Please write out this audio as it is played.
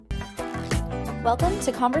Welcome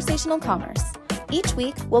to Conversational Commerce. Each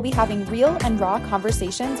week, we'll be having real and raw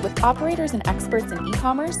conversations with operators and experts in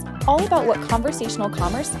e-commerce, all about what conversational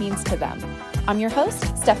commerce means to them. I'm your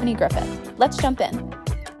host, Stephanie Griffith. Let's jump in.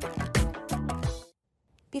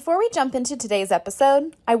 Before we jump into today's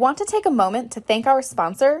episode, I want to take a moment to thank our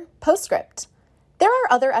sponsor, Postscript. There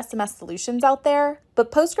are other SMS solutions out there,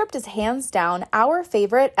 but Postscript is hands down our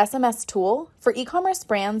favorite SMS tool for e-commerce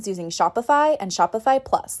brands using Shopify and Shopify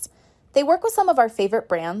Plus. They work with some of our favorite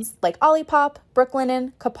brands like Olipop,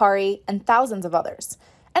 Brooklinen, Kapari, and thousands of others.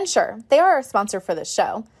 And sure, they are our sponsor for this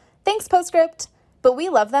show. Thanks, Postscript, but we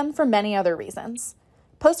love them for many other reasons.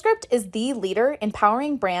 Postscript is the leader in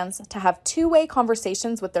powering brands to have two-way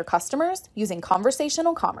conversations with their customers using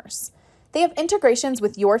conversational commerce. They have integrations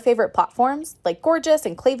with your favorite platforms like Gorgeous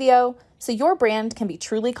and Klaviyo, so your brand can be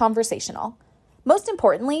truly conversational. Most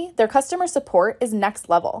importantly, their customer support is next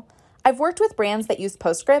level. I've worked with brands that use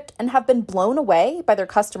Postscript and have been blown away by their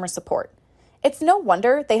customer support. It's no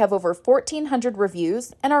wonder they have over 1,400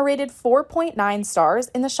 reviews and are rated 4.9 stars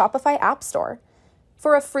in the Shopify App Store.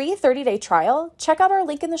 For a free 30-day trial, check out our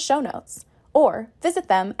link in the show notes, or visit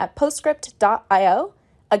them at postscript.io.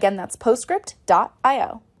 Again, that's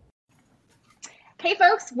postscript.io. Hey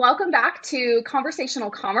folks, welcome back to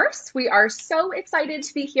Conversational Commerce. We are so excited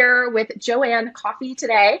to be here with Joanne Coffey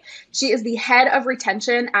today. She is the head of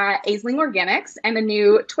retention at Aisling Organics and a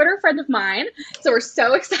new Twitter friend of mine. So we're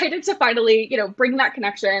so excited to finally, bring that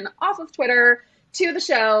connection off of Twitter to the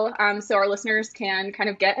show, so our listeners can kind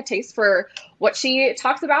of get a taste for what she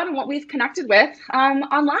talks about and what we've connected with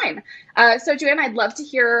online. So Joanne, I'd love to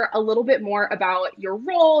hear a little bit more about your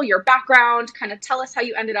role, your background, kind of tell us how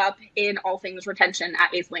you ended up in all things retention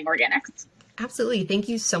at Aisling Organics. Absolutely. Thank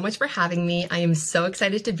you so much for having me. I am so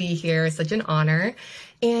excited to be here. It's such an honor.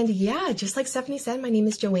 And yeah, just like Stephanie said, my name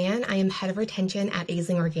is Joanne. I am head of retention at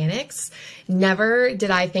Aisling Organics. Never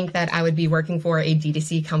did I think that I would be working for a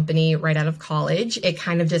D2C company right out of college. It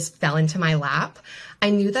kind of just fell into my lap.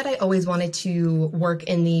 I knew that I always wanted to work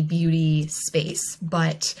in the beauty space,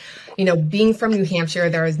 but being from New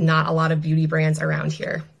Hampshire, there is not a lot of beauty brands around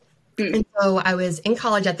here. And so I was in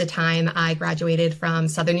college at the time. I graduated from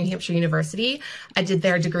Southern New Hampshire University. I did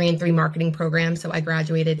their degree in 3 marketing program. So I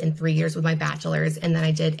graduated in 3 years with my bachelor's. And then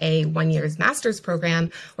I did a 1-year master's program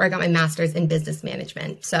where I got my master's in business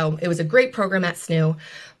management. So it was a great program at SNU,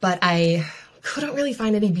 but I couldn't really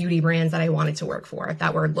find any beauty brands that I wanted to work for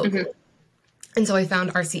that were local. Mm-hmm. And so I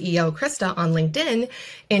found our CEO, Krista, on LinkedIn,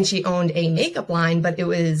 and she owned a makeup line, but it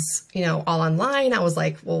was, all online. I was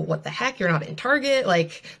like, well, what the heck? You're not in Target.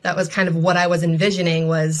 Like, that was kind of what I was envisioning,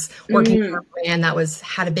 was working for a brand that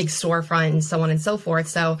had a big storefront and so on and so forth.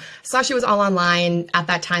 So I saw she was all online. At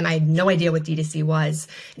that time, I had no idea what D2C was.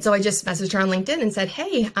 And so I just messaged her on LinkedIn and said,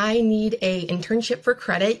 hey, I need a internship for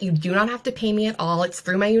credit. You do not have to pay me at all. It's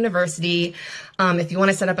through my university. If you want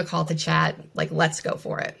to set up a call to chat, let's go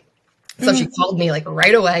for it. So she called me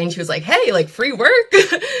right away and she was like, hey, free work?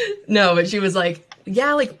 No, but she was like,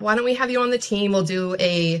 yeah, why don't we have you on the team? We'll do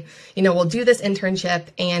we'll do this internship.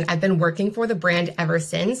 And I've been working for the brand ever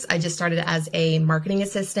since. I just started as a marketing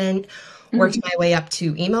assistant, worked my way up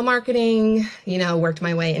to email marketing, worked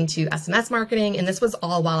my way into SMS marketing. And this was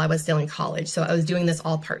all while I was still in college. So I was doing this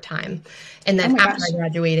all part-time. And then after I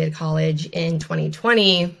graduated college in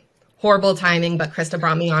 2020, horrible timing, but Krista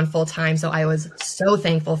brought me on full time. So I was so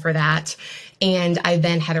thankful for that. And I've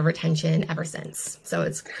been head of retention ever since. So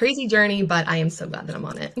it's a crazy journey, but I am so glad that I'm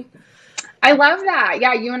on it. I love that.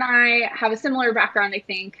 Yeah, you and I have a similar background, I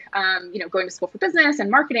think, going to school for business and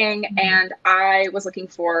marketing. And I was looking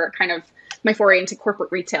for kind of my foray into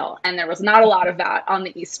corporate retail. And there was not a lot of that on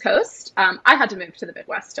the East Coast. I had to move to the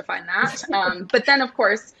Midwest to find that. But then, of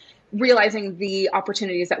course, realizing the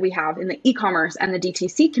opportunities that we have in the e-commerce and the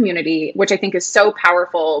DTC community, which I think is so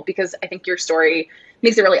powerful, because I think your story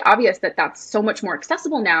makes it really obvious that that's so much more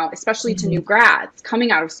accessible now, especially to new grads coming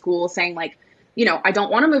out of school saying I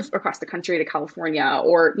don't want to move across the country to California,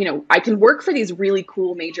 or, I can work for these really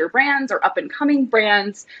cool major brands or up and coming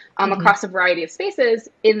brands across a variety of spaces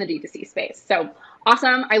in the D2C space. So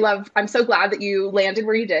awesome. I'm so glad that you landed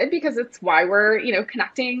where you did, because it's why we're,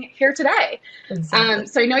 connecting here today. Exactly.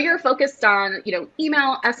 So I know you're focused on,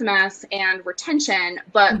 email, SMS, and retention,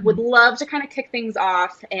 but would love to kind of kick things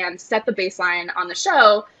off and set the baseline on the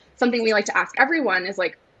show. Something we like to ask everyone is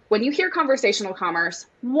when you hear conversational commerce,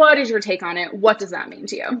 what is your take on it? What does that mean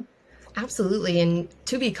to you? Absolutely. And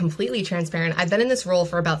to be completely transparent, I've been in this role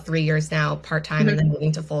for about 3 years now, part-time and then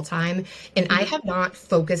moving to full-time. And I have not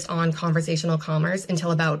focused on conversational commerce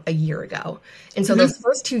until about a year ago. And so those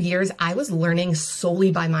first 2 years, I was learning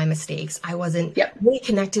solely by my mistakes. I wasn't really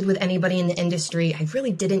connected with anybody in the industry. I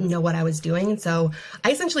really didn't know what I was doing. And so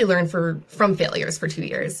I essentially learned from failures for 2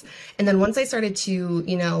 years. And then once I started to,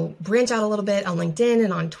 branch out a little bit on LinkedIn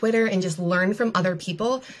and on Twitter and just learn from other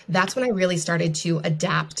people, that's when I really started to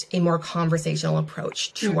adapt a more conversational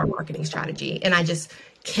approach to our marketing strategy. And I just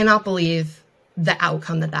cannot believe the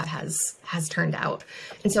outcome that has turned out.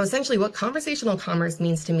 And so essentially what conversational commerce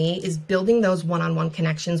means to me is building those one-on-one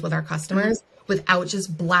connections with our customers without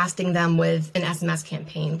just blasting them with an SMS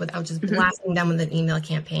campaign, without just blasting them with an email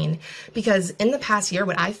campaign. Because in the past year,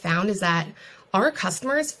 what I found is that our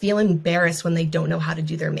customers feel embarrassed when they don't know how to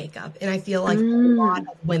do their makeup. And I feel like a lot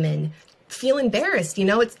of women feel embarrassed.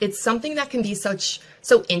 It's something that can be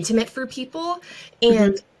so intimate for people.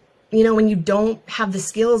 And, when you don't have the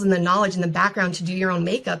skills and the knowledge and the background to do your own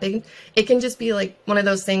makeup, it can just be like one of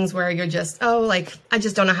those things where you're just, I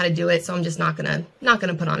just don't know how to do it. So I'm just not gonna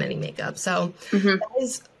put on any makeup. So that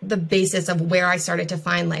is the basis of where I started to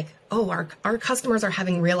find our customers are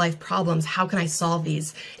having real life problems. How can I solve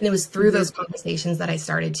these? And it was through those conversations that I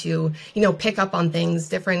started to, pick up on things,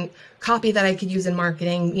 different copy that I could use in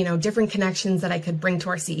marketing, different connections that I could bring to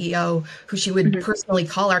our CEO, who she would personally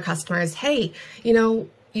call our customers. Hey,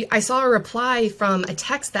 I saw a reply from a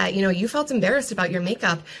text that, you felt embarrassed about your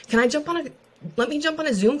makeup. Let me jump on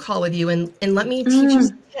a Zoom call with you and let me teach you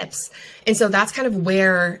some tips. And so that's kind of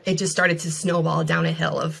where it just started to snowball down a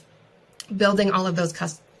hill of building all of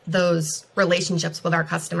those relationships with our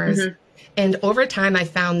customers. And over time, I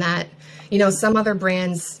found that, some other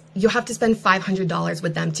brands, you have to spend $500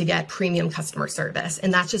 with them to get premium customer service.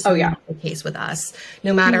 And that's just not the case with us.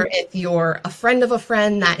 No matter if you're a friend of a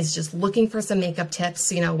friend that is just looking for some makeup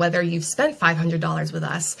tips, whether you've spent $500 with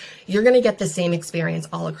us, you're going to get the same experience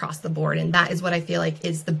all across the board. And that is what I feel like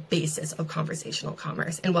is the basis of conversational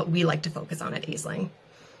commerce and what we like to focus on at Aisling.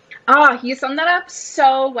 You summed that up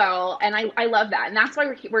so well. And I love that. And that's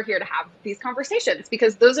why we're here to have these conversations,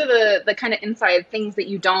 because those are the kind of inside things that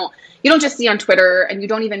you don't just see on Twitter, and you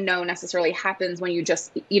don't even know necessarily happens when you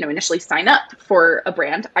just, initially sign up for a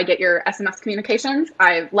brand. I get your SMS communications.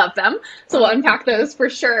 I love them. So we'll unpack those for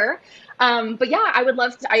sure. But yeah, I would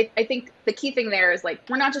love to, I think the key thing there is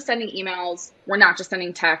we're not just sending emails. We're not just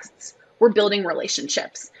sending texts. We're building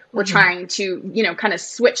relationships. We're trying to, kind of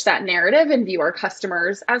switch that narrative and view our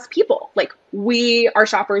customers as people. We are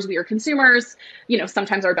shoppers, we are consumers,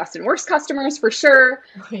 sometimes our best and worst customers for sure.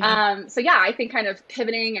 So yeah, I think kind of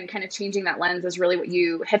pivoting and kind of changing that lens is really what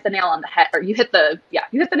you hit the nail on the head, or you hit the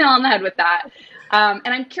nail on the head with that. And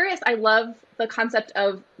I'm curious, I love the concept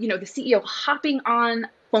of, the CEO hopping on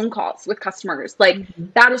phone calls with customers.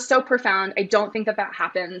 That is so profound. I don't think that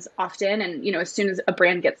happens often. And, as soon as a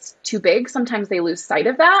brand gets too big, sometimes they lose sight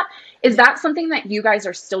of that. Is that something that you guys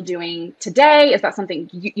are still doing today? Is that something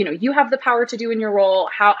you have the power to do in your role?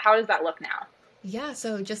 How does that look now? Yeah,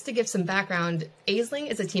 so just to give some background, Aisling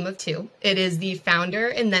is a team of two. It is the founder,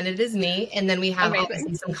 and then it is me, and then we have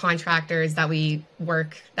obviously some contractors that we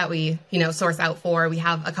source out for. We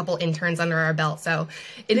have a couple interns under our belt, so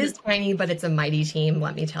it is tiny, but it's a mighty team,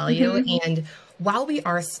 let me tell you. And while we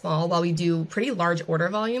are small, while we do pretty large order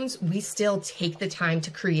volumes, we still take the time to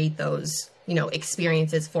create those,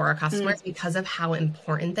 experiences for our customers because of how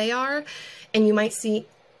important they are. And you might see,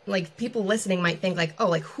 people listening might think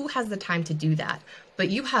who has the time to do that? But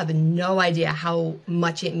you have no idea how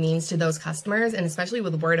much it means to those customers, and especially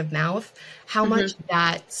with word of mouth, how much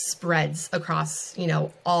that spreads across,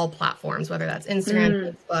 all platforms, whether that's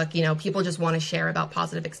Instagram, Facebook, people just want to share about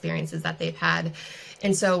positive experiences that they've had.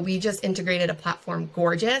 And so we just integrated a platform,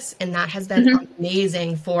 Gorgeous, and that has been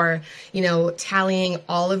amazing for, tallying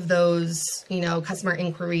all of those, customer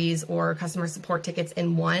inquiries or customer support tickets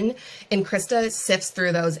in one. And Krista sifts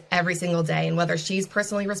through those every single day. And whether she's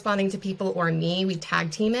personally responding to people or me, we tag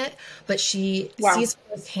team it, but she sees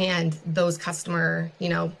firsthand those customer,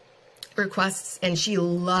 requests, and she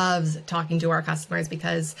loves talking to our customers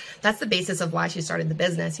because that's the basis of why she started the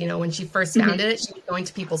business. When she first founded it, she was going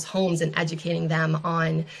to people's homes and educating them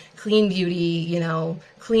on clean beauty,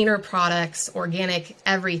 cleaner products, organic,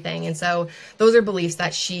 everything. And so those are beliefs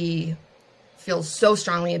that she feels so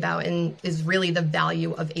strongly about, and is really the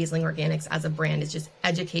value of Aisling Organics as a brand, is just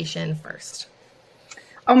education first.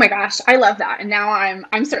 Oh my gosh, I love that. And now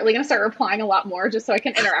I'm certainly going to start replying a lot more just so I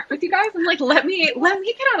can interact with you guys. I'm let me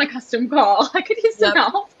get on a custom call. I could use some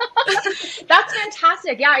help. That's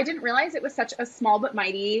fantastic. Yeah, I didn't realize it was such a small but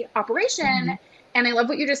mighty operation. And I love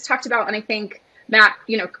what you just talked about. And I think Matt,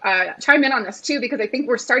 chime in on this too, because I think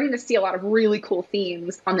we're starting to see a lot of really cool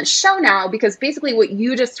themes on the show now, because basically what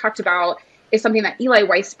you just talked about is something that Eli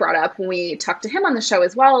Weiss brought up when we talked to him on the show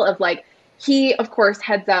as well, of like, he, of course,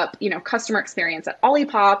 heads up, customer experience at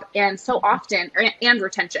Olipop, and so often, and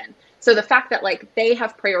retention. So the fact that like they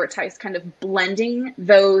have prioritized kind of blending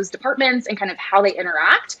those departments and kind of how they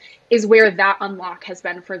interact is where that unlock has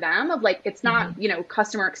been for them, of like, it's not,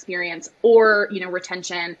 customer experience or,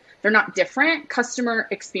 retention. They're not different. Customer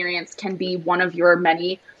experience can be one of your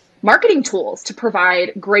many marketing tools to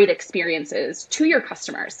provide great experiences to your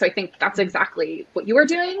customers. So I think that's exactly what you are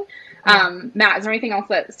doing. Matt, is there anything else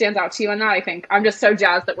that stands out to you on that? I think I'm just so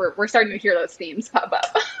jazzed that we're starting to hear those themes pop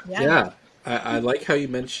up. Yeah. I like how you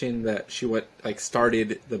mentioned that she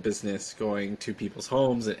started the business going to people's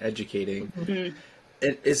homes and educating. Mm-hmm.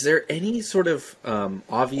 And is there any sort of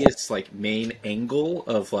obvious like main angle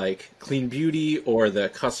of like clean beauty or the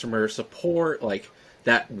customer support like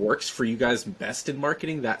that works for you guys best in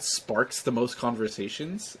marketing, that sparks the most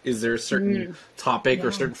conversations? Is there a certain topic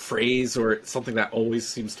or certain phrase or something that always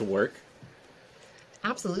seems to work?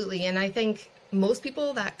 Absolutely. And I think most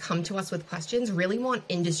people that come to us with questions really want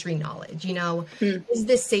industry knowledge. Is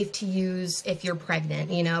this safe to use if you're pregnant?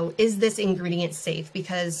 Is this ingredient safe?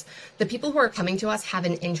 Because the people who are coming to us have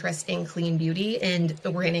an interest in clean beauty and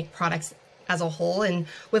organic products as a whole. And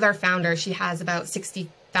with our founder, she has about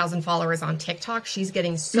 60,000 followers on TikTok. She's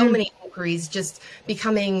getting so many inquiries, just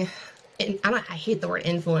becoming, I hate the word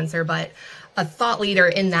influencer, but a thought leader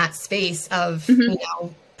in that space of,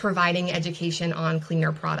 providing education on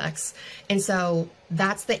cleaner products. And so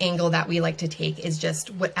that's the angle that we like to take, is just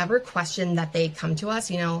whatever question that they come to us,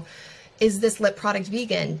 is this lip product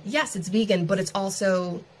vegan? Yes, it's vegan, but it's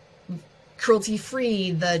also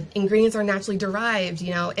cruelty-free. The ingredients are naturally derived.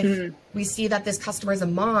 If we see that this customer is a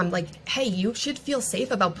mom, like, hey, you should feel safe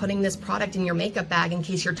about putting this product in your makeup bag in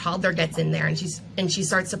case your toddler gets in there and she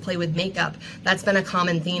starts to play with makeup. That's been a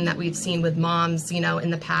common theme that we've seen with moms, in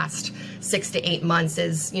the past 6 to 8 months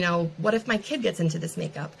is, what if my kid gets into this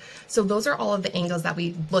makeup? So those are all of the angles that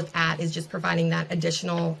we look at, is just providing that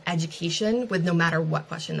additional education with no matter what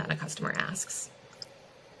question that a customer asks.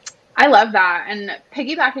 I love that. And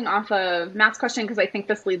piggybacking off of Matt's question, because I think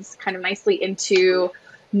this leads kind of nicely into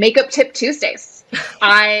Makeup Tip Tuesdays.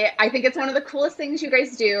 I think it's one of the coolest things you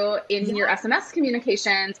guys do in your SMS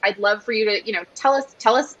communications. I'd love for you to, tell us,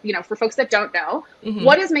 for folks that don't know,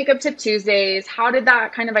 what is Makeup Tip Tuesdays? How did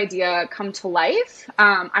that kind of idea come to life?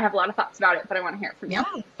 I have a lot of thoughts about it, but I want to hear it from you.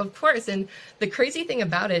 Yeah, of course. And the crazy thing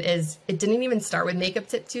about it is it didn't even start with Makeup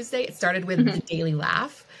Tip Tuesday. It started with the Daily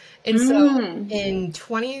Laugh. And so in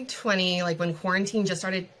 2020, like when quarantine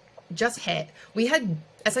just hit, we had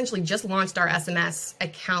essentially just launched our SMS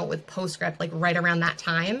account with Postscript, like right around that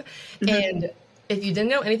time. And if you didn't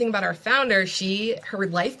know anything about our founder, her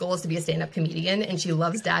life goal is to be a stand-up comedian, and she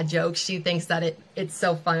loves dad jokes. She thinks that it's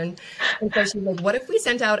so fun. And so she's like, what if we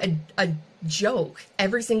sent out a joke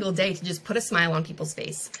every single day to just put a smile on people's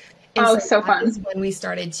face? And so fun. That was when we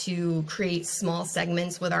started to create small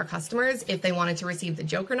segments with our customers. If they wanted to receive the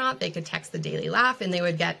joke or not, they could text the Daily Laugh and they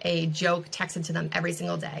would get a joke texted to them every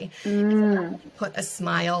single day. So put a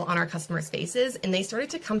smile on our customers' faces, and they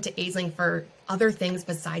started to come to Aisling for other things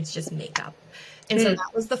besides just makeup. And so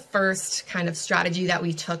that was the first kind of strategy that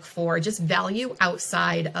we took for just value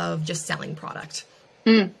outside of just selling product.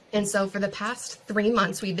 And so for the past 3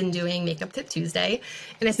 months, we've been doing Makeup Tip Tuesday,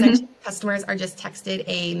 and essentially customers are just texted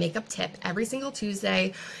a makeup tip every single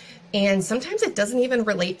Tuesday. And sometimes it doesn't even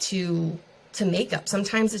relate to makeup.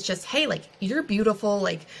 Sometimes it's just, hey, like, you're beautiful.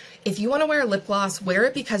 Like, if you want to wear lip gloss, wear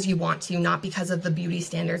it because you want to, not because of the beauty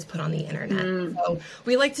standards put on the internet. So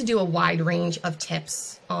we like to do a wide range of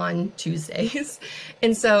tips on Tuesdays.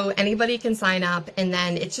 And so anybody can sign up. And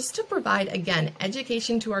then it's just to provide, again,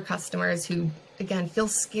 education to our customers who, again, feel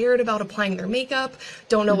scared about applying their makeup,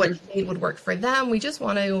 don't know what shade would work for them. We just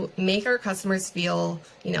want to make our customers feel,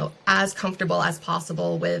 as comfortable as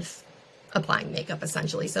possible with applying makeup,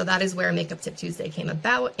 essentially. So that is where Makeup Tip Tuesday came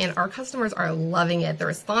about, and our customers are loving it. The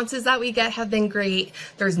responses that we get have been great.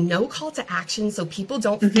 There's no call to action, so people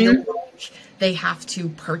don't feel like they have to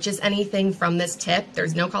purchase anything from this tip.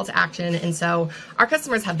 There's no call to action, and so our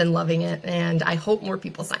customers have been loving it, and I hope more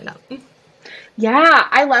people sign up. Yeah,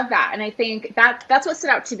 I love that. And I think that's what stood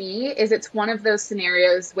out to me, is it's one of those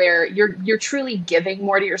scenarios where you're truly giving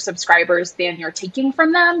more to your subscribers than you're taking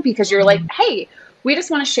from them, because you're like, hey, we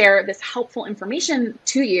just want to share this helpful information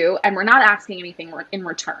to you, and we're not asking anything in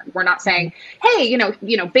return. We're not saying, hey,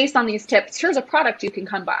 based on these tips, here's a product you can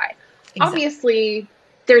come buy. Exactly. Obviously,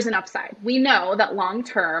 there's an upside. We know that long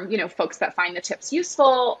term, folks that find the tips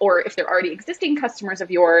useful, or if they're already existing customers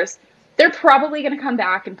of yours, they're probably going to come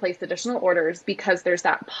back and place additional orders because there's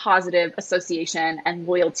that positive association and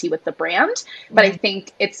loyalty with the brand. But I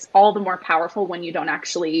think it's all the more powerful when you don't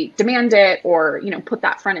actually demand it or, you know, put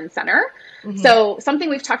that front and center. So something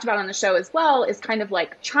we've talked about on the show as well is kind of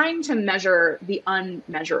like trying to measure the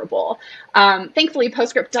unmeasurable. Thankfully,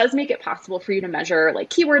 Postscript does make it possible for you to measure like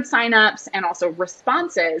keyword signups and also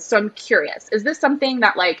responses. So I'm curious, is this something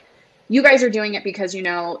that like you guys are doing it because, you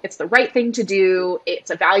know, it's the right thing to do, it's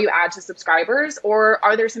a value add to subscribers, or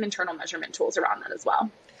are there some internal measurement tools around that as well?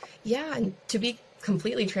 Yeah, and to be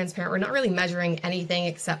completely transparent, we're not really measuring anything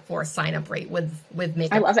except for sign up rate with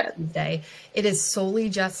Makeup I love it. Tuesday. It is solely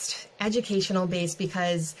just educational based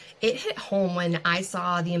because it hit home when I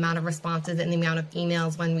saw the amount of responses and the amount of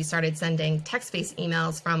emails when we started sending text-based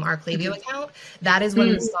emails from our Klaviyo account. That is when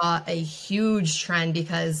we saw a huge trend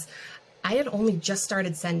because I had only just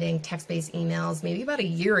started sending text-based emails maybe about a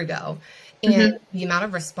year ago. And the amount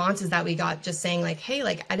of responses that we got just saying like, hey,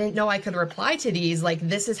 like, I didn't know I could reply to these. Like,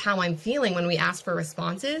 this is how I'm feeling when we ask for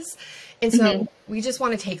responses. And so we just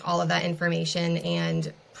want to take all of that information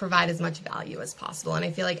and provide as much value as possible. And I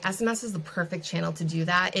feel like SMS is the perfect channel to do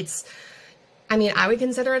that. I mean, I would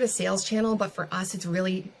consider it a sales channel, but for us, it's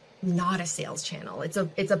really not a sales channel. It's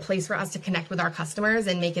a place for us to connect with our customers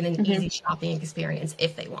and make it an easy shopping experience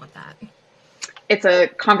if they want that. It's a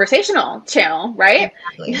conversational channel, right?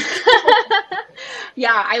 Exactly.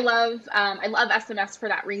 Yeah, I love SMS for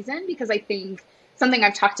that reason, because I think something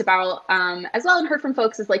I've talked about as well and heard from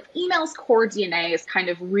folks is like email's core DNA is kind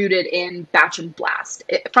of rooted in batch and blast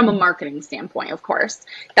from a marketing standpoint, of course.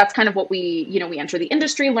 That's kind of what we enter the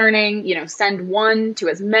industry learning, send one to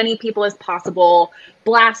as many people as possible,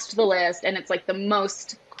 blast the list. And it's like the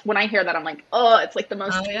most, when I hear that, I'm like, oh, it's like the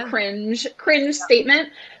most cringe statement.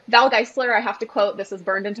 Val Geisler, I have to quote, this is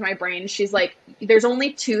burned into my brain. She's like, there's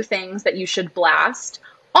only two things that you should blast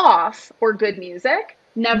off or good music,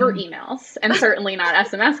 never emails, and certainly not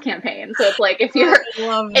SMS campaigns. So it's like, if you're,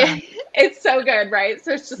 it's so good, right?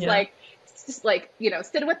 So it's just like,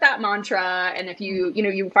 sit with that mantra. And if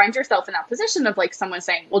you find yourself in that position of like someone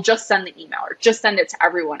saying, well, just send the email or just send it to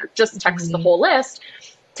everyone or just text the whole list,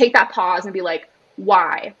 take that pause and be like,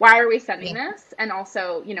 why are we sending this? And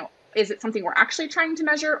also, is it something we're actually trying to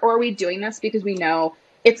measure, or are we doing this because we know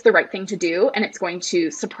it's the right thing to do and it's going to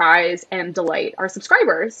surprise and delight our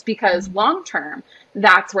subscribers? Because long term,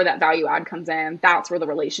 that's where that value add comes in. That's where the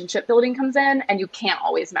relationship building comes in. And you can't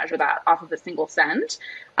always measure that off of a single send.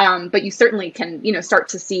 But you certainly can, start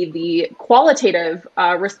to see the qualitative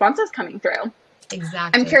responses coming through.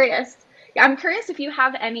 Exactly. I'm curious if you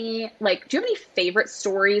have any, do you have any favorite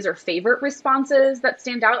stories or favorite responses that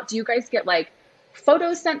stand out? Do you guys get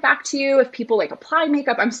photos sent back to you if people apply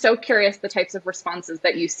makeup? I'm so curious the types of responses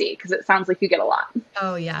that you see, because it sounds like you get a lot.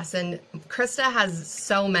 Oh yes, and Krista has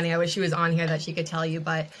so many. I wish she was on here that she could tell you,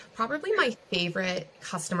 but probably my favorite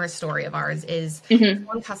customer story of ours is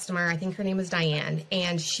one customer, I think her name is Diane,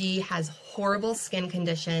 and she has horrible skin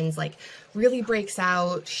conditions, really breaks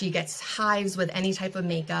out. She gets hives with any type of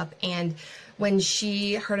makeup, and when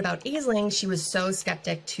she heard about Aisling, she was so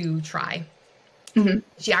skeptic to try.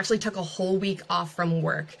 She actually took a whole week off from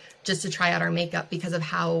work just to try out our makeup because of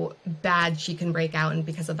how bad she can break out and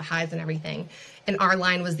because of the hives and everything. And our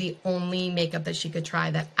line was the only makeup that she could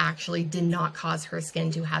try that actually did not cause her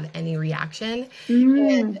skin to have any reaction.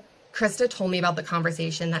 And Krista told me about the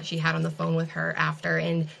conversation that she had on the phone with her after,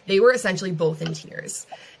 and they were essentially both in tears.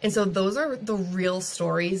 And so those are the real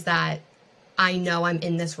stories that I know I'm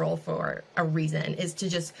in this role for a reason, is to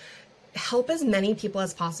just help as many people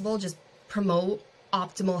as possible just promote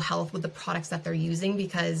optimal health with the products that they're using,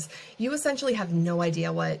 because you essentially have no idea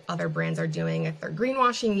what other brands are doing, if they're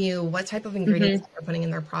greenwashing you, what type of ingredients they're putting in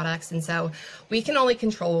their products. And so we can only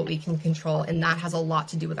control what we can control, and that has a lot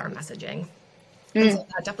to do with our messaging. And so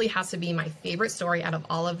that definitely has to be my favorite story out of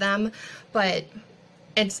all of them. But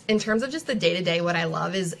it's, in terms of just the day-to-day, what I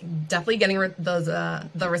love is definitely getting those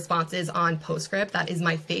the responses on Postscript. That is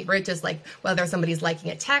my favorite, just whether somebody's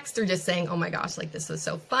liking a text or just saying, oh my gosh, this was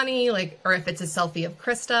so funny, or if it's a selfie of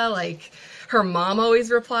Krista, her mom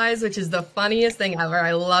always replies, which is the funniest thing ever.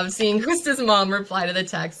 I love seeing Krista's mom reply to the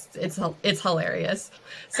text. It's hilarious.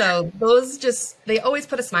 So those they always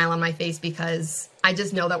put a smile on my face, because I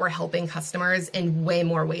just know that we're helping customers in way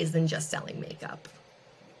more ways than just selling makeup.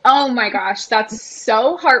 Oh my gosh, that's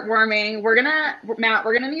so heartwarming. Matt,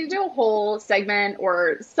 we're gonna need to do a whole segment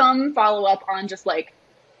or some follow-up on just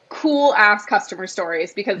cool ass customer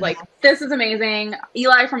stories, because this is amazing.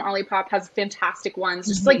 Eli from Olipop has fantastic ones.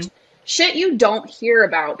 Just shit you don't hear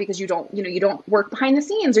about because you don't work behind the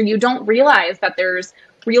scenes, or you don't realize that there's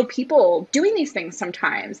real people doing these things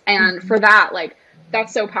sometimes. And for that,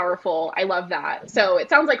 That's so powerful. I love that. So it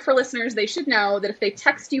sounds like for listeners, they should know that if they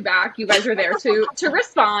text you back, you guys are there to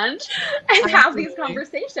respond and have these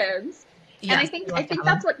conversations. Yes, And I think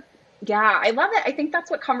that's what, yeah, I love it. I think that's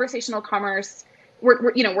what conversational commerce,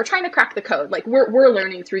 we're trying to crack the code. Like we're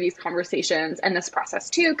learning through these conversations and this process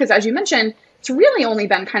too. Cause as you mentioned, it's really only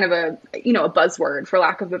been kind of a buzzword, for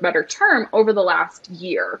lack of a better term, over the last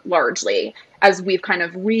year, largely, as we've kind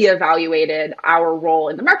of reevaluated our role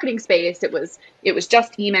in the marketing space. It was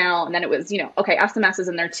just email, and then it was, okay, SMS is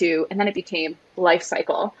in there too. And then it became life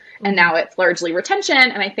cycle. And now it's largely retention.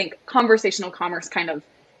 And I think conversational commerce kind of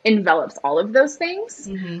envelops all of those things.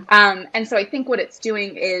 And so I think what it's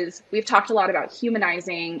doing is, we've talked a lot about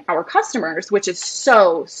humanizing our customers, which is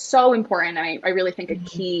so, so important. And I really think a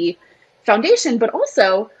key foundation, but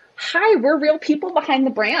also, hi, we're real people behind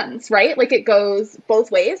the brands, right? Like it goes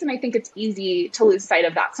both ways. And I think it's easy to lose sight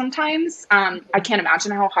of that sometimes. I can't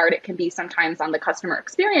imagine how hard it can be sometimes on the customer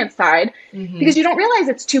experience side, because you don't realize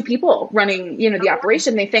it's two people running, the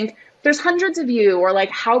operation. They think there's hundreds of you, or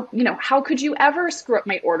like, how could you ever screw up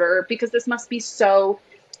my order? Because this must be so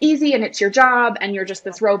easy and it's your job and you're just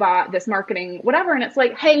this robot, this marketing, whatever. And it's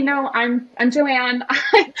like, hey, no, I'm Joanne.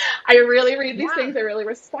 I really read these things. I really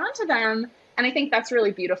respond to them. And I think that's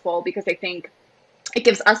really beautiful, because I think it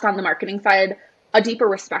gives us on the marketing side a deeper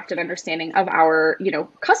respect and understanding of our,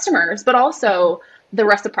 customers, but also the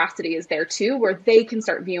reciprocity is there too, where they can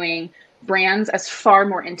start viewing brands as far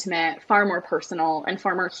more intimate, far more personal, and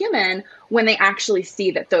far more human when they actually see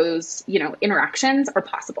that those, interactions are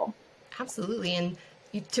possible. Absolutely. And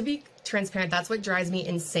to be transparent, that's what drives me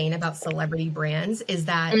insane about celebrity brands, is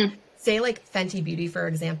that say like Fenty Beauty, for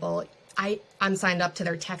example, I'm signed up to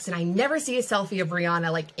their text and I never see a selfie of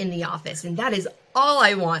Rihanna like in the office. And that is all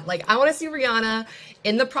I want. Like, I want to see Rihanna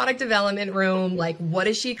in the product development room. Like, what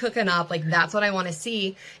is she cooking up? Like, that's what I want to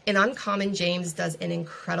see. And Uncommon James does an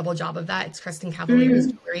incredible job of that. It's Kristen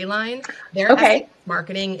Cavalier's jewelry line. Their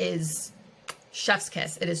marketing is chef's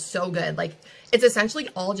kiss. It is so good. Like, it's essentially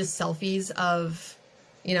all just selfies of,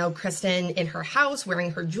 Kristen in her house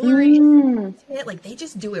wearing her jewelry. Like, they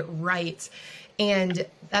just do it right. And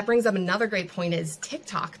that brings up another great point, is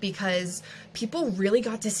TikTok, because people really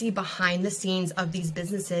got to see behind the scenes of these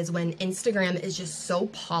businesses when Instagram is just so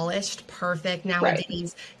polished, perfect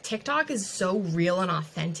nowadays. Right. TikTok is so real and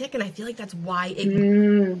authentic. And I feel like that's why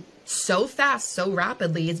it so fast, so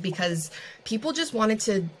rapidly, is because people just wanted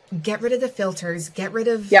to get rid of the filters, get rid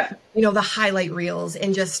of, the highlight reels,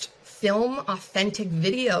 and just film authentic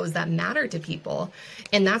videos that matter to people.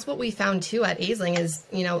 And that's what we found too at Aisling is,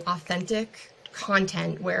 authentic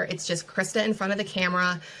content where it's just Krista in front of the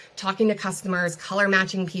camera, talking to customers, color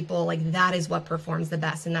matching people. Like, that is what performs the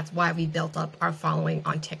best. And that's why we built up our following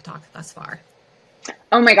on TikTok thus far.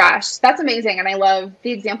 Oh my gosh, that's amazing. And I love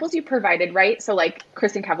the examples you provided, right? So like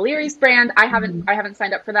Kristen Cavalier's brand, I haven't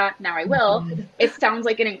signed up for that. Now I will. It sounds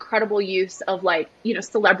like an incredible use of like,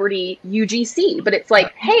 celebrity UGC, but it's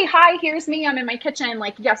like, hey, hi, here's me. I'm in my kitchen.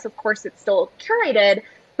 Like, yes, of course it's still curated,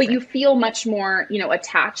 but you feel much more,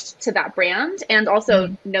 attached to that brand. And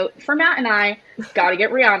also note for Matt and I, got to get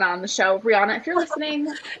Rihanna on the show. Rihanna, if you're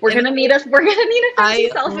listening, we're going to need a Fenty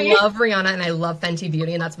selfie. I love Rihanna and I love Fenty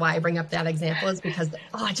Beauty. And that's why I bring up that example, is because,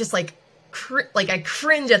 I just I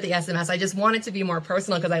cringe at the SMS. I just want it to be more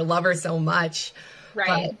personal because I love her so much.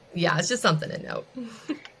 Right. But yeah, it's just something to note.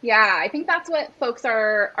 Yeah, I think that's what folks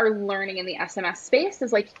are learning in the SMS space,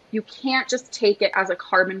 is like, you can't just take it as a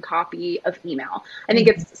carbon copy of email. I think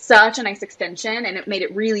it's such a nice extension, and it made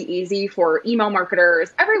it really easy for email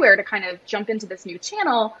marketers everywhere to kind of jump into this new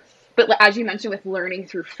channel. But as you mentioned, with learning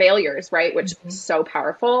through failures, right, which is so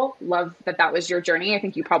powerful. Love that was your journey. I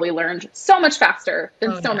think you probably learned so much faster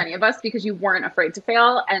than many of us, because you weren't afraid to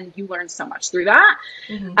fail and you learned so much through that.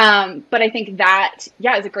 But I think that,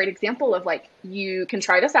 is a great example of like, you can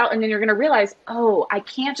try this out and then you're going to realize, oh, I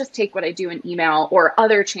can't just take what I do in email or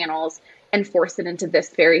other channels and force it into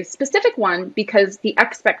this very specific one, because the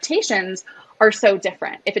expectations are so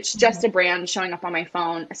different. If it's just a brand showing up on my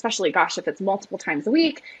phone, especially, gosh, if it's multiple times a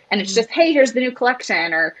week and it's just, hey, here's the new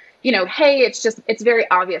collection, or, hey, it's very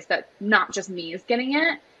obvious that not just me is getting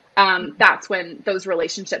it. That's when those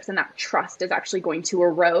relationships and that trust is actually going to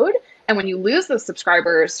erode. And when you lose those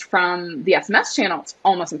subscribers from the SMS channel, it's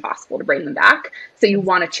almost impossible to bring them back. So you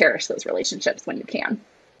want to cherish those relationships when you can.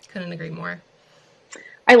 Couldn't agree more.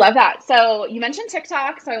 I love that. So you mentioned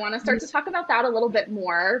TikTok. So I want to start to talk about that a little bit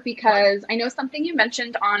more, because I know something you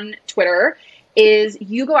mentioned on Twitter is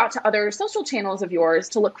you go out to other social channels of yours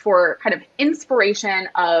to look for kind of inspiration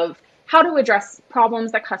of how to address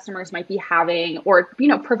problems that customers might be having, or,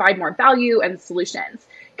 provide more value and solutions.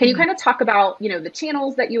 Can you kind of talk about, the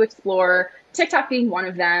channels that you explore, TikTok being one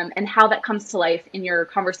of them, and how that comes to life in your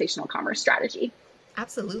conversational commerce strategy.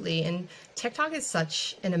 Absolutely. And TikTok is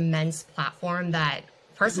such an immense platform that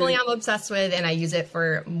personally I'm obsessed with, and I use it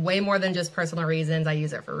for way more than just personal reasons. I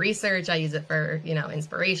use it for research. I use it for,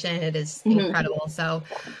 inspiration. It is incredible. So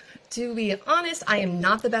to be honest, I am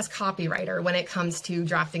not the best copywriter when it comes to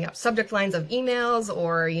drafting up subject lines of emails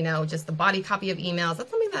or, just the body copy of emails.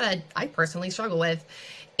 That's something that I personally struggle with.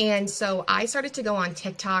 And so I started to go on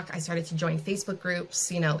TikTok. I started to join Facebook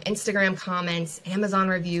groups, Instagram comments, Amazon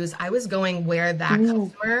reviews. I was going where that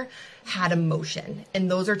customer had emotion. And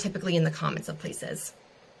those are typically in the comments of places.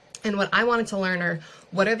 And what I wanted to learn are,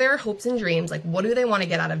 what are their hopes and dreams? Like, what do they want to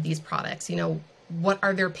get out of these products? What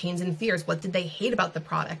are their pains and fears? What did they hate about the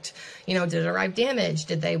product? Did it arrive damaged?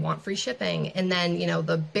 Did they want free shipping? And then,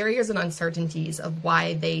 the barriers and uncertainties of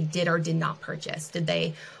why they did or did not purchase. Did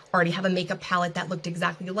they already have a makeup palette that looked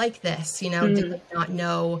exactly like this? Did they not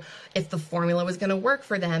know if the formula was going to work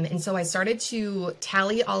for them? And so I started to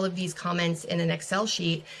tally all of these comments in an Excel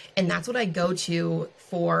sheet, and that's what I go to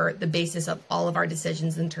for the basis of all of our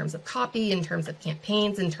decisions in terms of copy, in terms of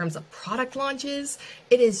campaigns, in terms of product launches.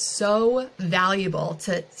 It is so valuable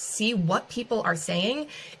to see what people are saying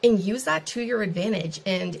and use that to your advantage.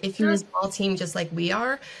 And if you're a small team just like we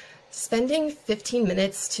are, spending 15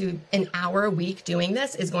 minutes to an hour a week doing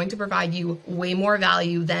this is going to provide you way more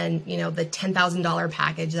value than, the $10,000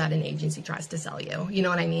 package that an agency tries to sell you. You know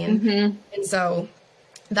what I mean? And so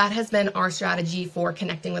that has been our strategy for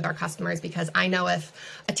connecting with our customers, because I know if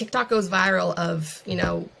a TikTok goes viral of,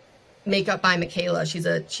 makeup by Michaela, she's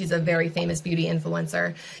a very famous beauty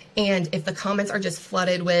influencer. And if the comments are just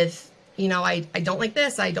flooded with, I don't like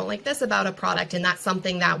this about a product, and that's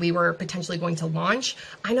something that we were potentially going to launch,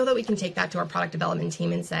 I know that we can take that to our product development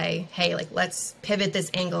team and say, hey, let's pivot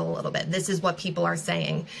this angle a little bit. This is what people are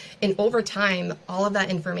saying. And over time, all of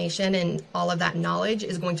that information and all of that knowledge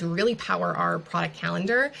is going to really power our product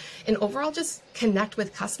calendar and overall just connect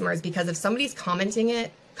with customers. Because if somebody's commenting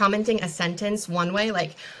a sentence one way,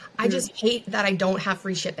 I just hate that I don't have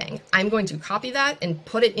free shipping, I'm going to copy that and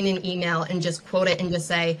put it in an email and just quote it and just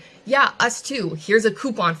say, yeah, us too, here's a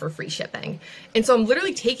coupon for free shipping. And so I'm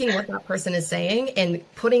literally taking what that person is saying and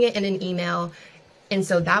putting it in an email. And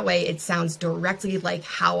so that way it sounds directly like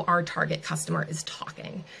how our target customer is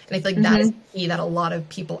talking. And I feel like that is the key that a lot of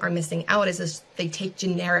people are missing out, is this, they take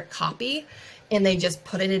generic copy and they just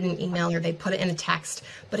put it in an email or they put it in a text.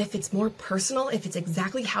 But if it's more personal, if it's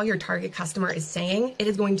exactly how your target customer is saying, it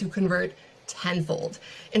is going to convert tenfold.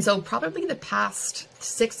 And so probably the past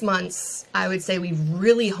 6 months, I would say we've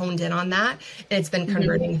really honed in on that. And it's been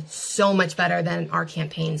converting so much better than our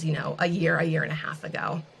campaigns, a year and a half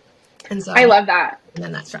ago. And so I love that. And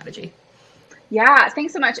then that strategy. Yeah,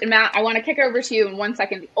 thanks so much. And Matt, I want to kick it over to you in 1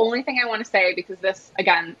 second. The only thing I want to say, because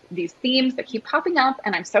these themes that keep popping up,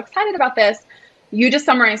 and I'm so excited about this, you just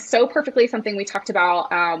summarized so perfectly something we talked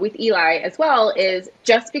about with Eli as well, is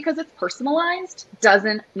just because it's personalized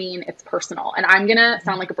doesn't mean it's personal. And I'm going to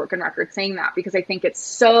sound like a broken record saying that, because I think it's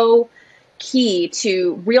so key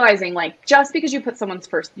to realizing, just because you put someone's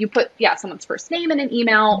first name in an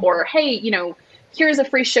email, or, hey, here's a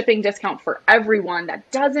free shipping discount for everyone,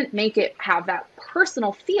 that doesn't make it have that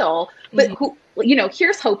personal feel. But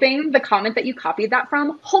here's hoping the comment that you copied that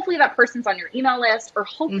from, hopefully that person's on your email list, or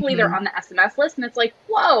hopefully they're on the SMS list. And it's like,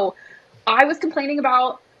 whoa, I was complaining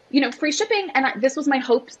about, free shipping, and this was my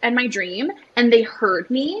hopes and my dream, and they heard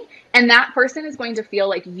me. And that person is going to feel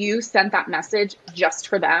like you sent that message just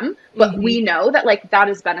for them. But we know that that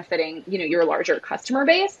is benefiting, your larger customer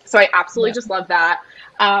base. So I absolutely just love that.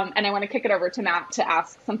 And I want to kick it over to Matt to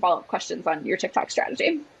ask some follow-up questions on your TikTok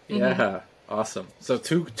strategy. Yeah. Awesome. So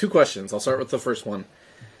two questions. I'll start with the first one.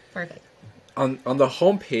 Perfect. On the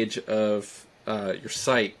homepage of your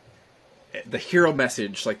site, the hero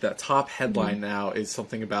message, that top headline now, is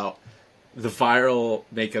something about the viral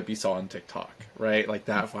makeup you saw on TikTok, right?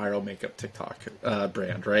 That viral makeup TikTok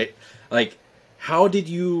brand, right? How did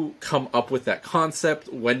you come up with that concept?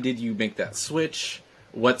 When did you make that switch?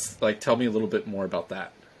 Tell me a little bit more about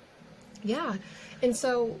that. Yeah. And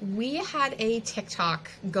so we had a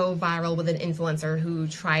TikTok go viral with an influencer who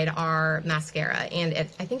tried our mascara, and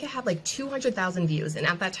I think it had 200,000 views. And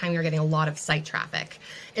at that time, we were getting a lot of site traffic.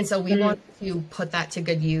 And so we wanted to put that to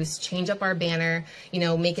good use, change up our banner,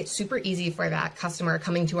 make it super easy for that customer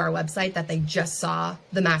coming to our website that they just saw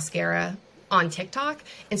the mascara on TikTok.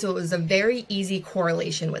 And so it was a very easy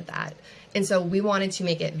correlation with that. And so we wanted to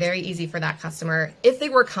make it very easy for that customer, if they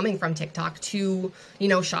were coming from TikTok, to,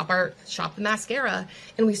 shop the mascara.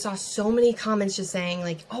 And we saw so many comments just saying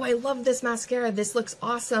like, oh, I love this mascara. This looks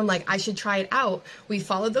awesome. Like, I should try it out. We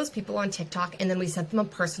followed those people on TikTok, and then we sent them a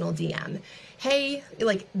personal DM. Hey,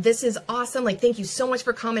 like, this is awesome. Like, thank you so much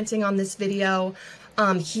for commenting on this video.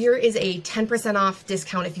 Here is a 10% off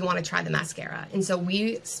discount if you want to try the mascara. And so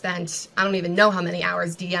we spent, I don't even know how many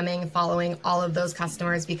hours DMing, following all of those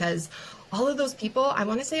customers, because all of those people, I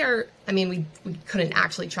want to say we couldn't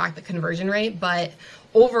actually track the conversion rate, but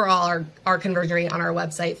overall our conversion rate on our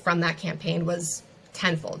website from that campaign was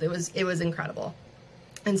tenfold. It was incredible.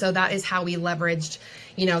 And so that is how we leveraged,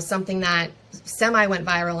 something that semi went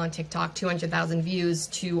viral on TikTok, 200,000 views,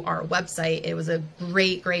 to our website. It was a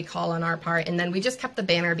great, great call on our part. And then we just kept the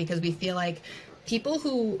banner because we feel like people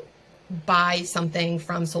who buy something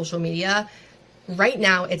from social media, right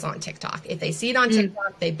now it's on TikTok. If they see it on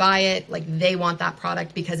TikTok, they buy it, like, they want that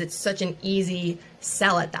product because it's such an easy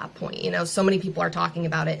sell at that point. So many people are talking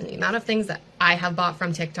about it, and the amount of things that I have bought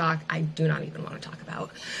from TikTok, I do not even want to talk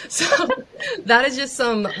about. So that is just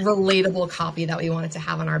some relatable copy that we wanted to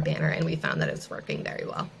have on our banner, and we found that it's working very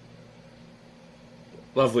well.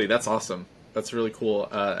 Lovely. That's awesome. That's really cool.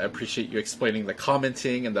 I appreciate you explaining the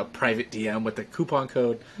commenting and the private DM with the coupon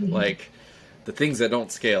code. Like, the things that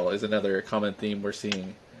don't scale is another common theme we're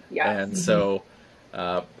seeing. Yes. And so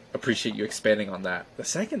appreciate you expanding on that. The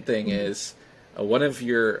second thing is one of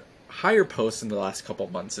your higher posts in the last couple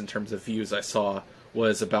of months in terms of views I saw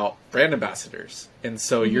was about brand ambassadors. And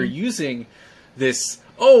so you're using this,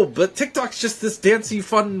 but TikTok's just this dancey,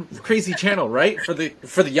 fun, crazy channel, right? For the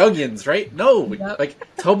youngins, right? No, like,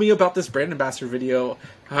 tell me about this brand ambassador video,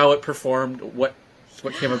 how it performed, what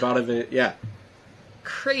came about of it. Yeah.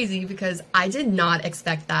 Crazy, because I did not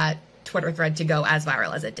expect that Twitter thread to go as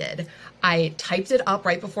viral as it did. I typed it up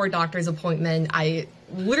right before a doctor's appointment. I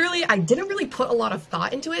didn't really put a lot of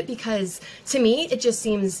thought into it, because to me, it just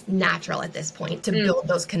seems natural at this point to build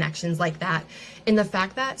those connections like that. And the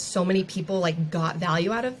fact that so many people like got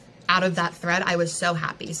value out of that thread, I was so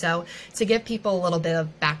happy. So to give people a little bit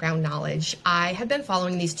of background knowledge, I had been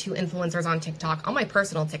following these two influencers on TikTok, on my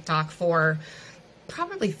personal TikTok, for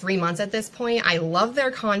probably 3 months at this point. I love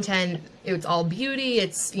their content. It's all beauty.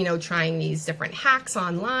 It's, trying these different hacks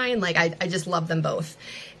online. Like, I just love them both.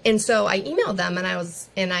 And so I emailed them, and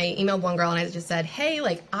I emailed one girl, and I just said, hey,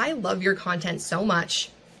 like, I love your content so much.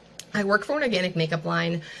 I work for an organic makeup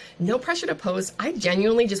line. No pressure to post. I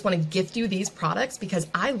genuinely just want to gift you these products because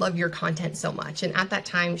I love your content so much. And at that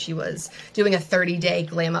time, she was doing a 30-day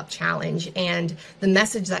glam up challenge. And the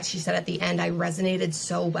message that she said at the end, I resonated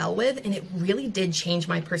so well with. And it really did change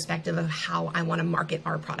my perspective of how I want to market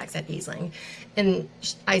our products at Aisling. And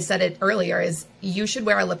I said it earlier, is you should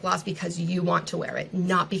wear a lip gloss because you want to wear it,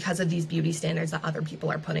 not because of these beauty standards that other people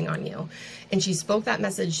are putting on you. And she spoke that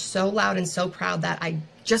message so loud and so proud that I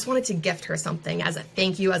just wanted to gift her something as a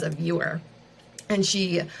thank you as a viewer. And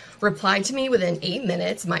she replied to me within 8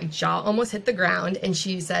 minutes. My jaw almost hit the ground. And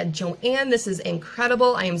she said, Joanne, this is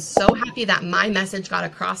incredible. I am so happy that my message got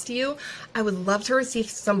across to you. I would love to receive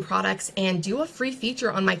some products and do a free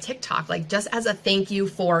feature on my TikTok, like just as a thank you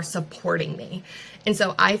for supporting me. And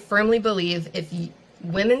so I firmly believe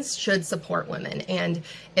women should support women. And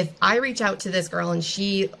if I reach out to this girl and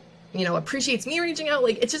she appreciates me reaching out,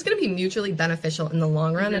 like, it's just going to be mutually beneficial in the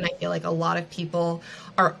long run. And I feel like a lot of people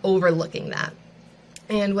are overlooking that.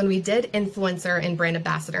 And when we did influencer and brand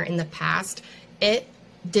ambassador in the past, it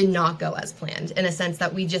did not go as planned, in a sense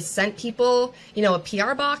that we just sent people, a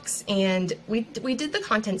PR box, and we did the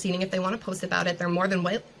content seeding. If they want to post about it, they're more than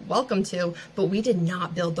welcome to, but we did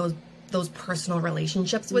not build those personal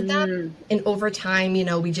relationships with them. And over time,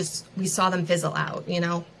 we saw them fizzle out,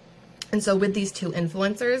 And so with these two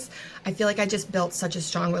influencers, I feel like I just built such a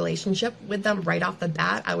strong relationship with them right off the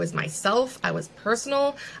bat. I was myself. I was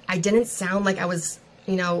personal. I didn't sound like I was,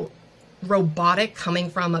 robotic coming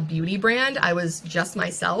from a beauty brand. I was just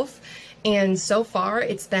myself. And so far,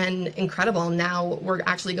 it's been incredible. Now we're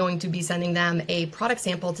actually going to be sending them a product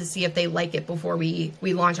sample to see if they like it before we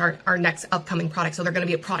launch our next upcoming product. So they're going to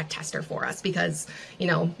be a product tester for us because,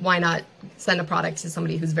 why not send a product to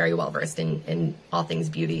somebody who's very well versed in all things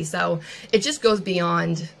beauty. So it just goes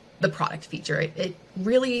beyond the product feature. It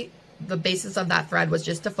really, the basis of that thread was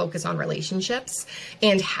just to focus on relationships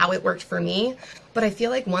and how it worked for me. But I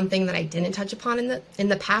feel like one thing that I didn't touch upon in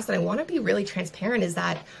the past that I want to be really transparent is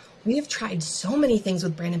that we have tried so many things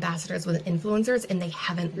with brand ambassadors, with influencers, and they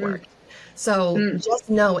haven't worked. So just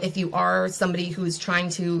know, if you are somebody who's trying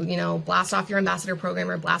to, blast off your ambassador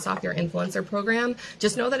program or blast off your influencer program,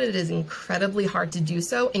 just know that it is incredibly hard to do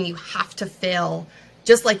so, and you have to fail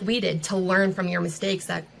just like we did, to learn from your mistakes,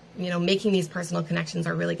 that, making these personal connections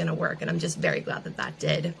are really going to work. And I'm just very glad that that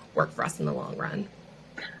did work for us in the long run.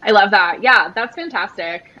 I love that. Yeah, that's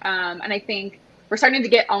fantastic. And I think we're starting to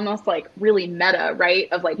get almost like really meta,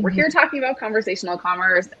 right? Of like, we're here talking about conversational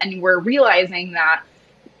commerce, and we're realizing that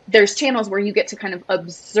there's channels where you get to kind of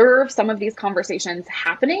observe some of these conversations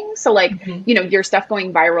happening. So like, your stuff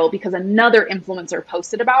going viral because another influencer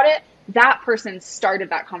posted about it, that person started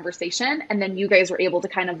that conversation. And then you guys were able to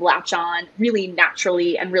kind of latch on really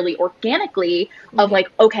naturally and really organically of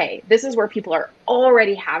like, okay, this is where people are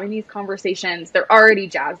already having these conversations. They're already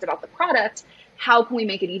jazzed about the product. How can we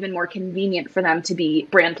make it even more convenient for them to be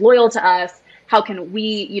brand loyal to us? How can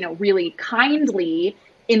we, really kindly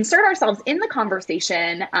insert ourselves in the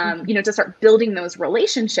conversation, to start building those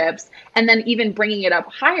relationships, and then even bringing it up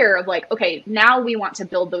higher of like, okay, now we want to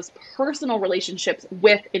build those personal relationships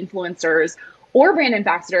with influencers or brand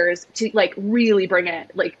ambassadors to like really bring it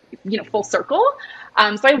like, full circle.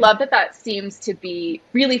 So I love that seems to be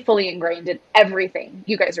really fully ingrained in everything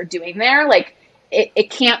you guys are doing there. Like it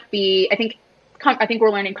can't be, I think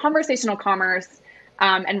we're learning conversational commerce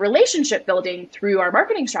and relationship building through our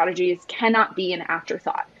marketing strategies cannot be an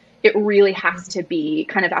afterthought. It really has to be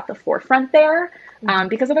kind of at the forefront there,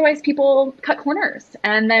 because otherwise people cut corners,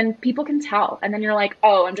 and then people can tell. And then you're like,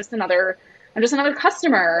 oh, I'm just another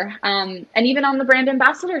customer. And even on the brand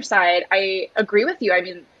ambassador side, I agree with you. I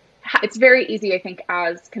mean, it's very easy, I think,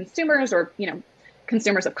 as consumers or,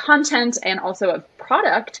 consumers of content and also of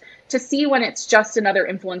product to see when it's just another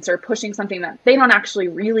influencer pushing something that they don't actually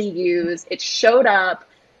really use. It showed up.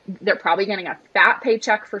 They're probably getting a fat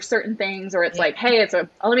paycheck for certain things, or it's like, hey, let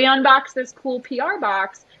me unbox this cool PR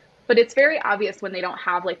box. But it's very obvious when they don't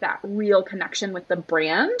have like that real connection with the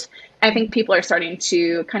brand. I think people are starting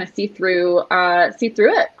to kind of see through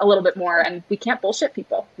it a little bit more, and we can't bullshit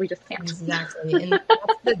people. We just can't. Exactly. And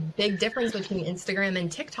that's the big difference between Instagram and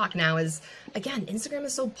TikTok now is, again, Instagram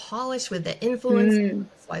is so polished with the influence,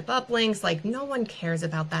 swipe up links. Like no one cares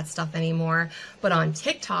about that stuff anymore. But on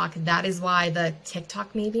TikTok, that is why the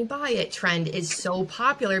TikTok made me buy it trend is so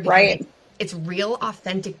popular, because it's real,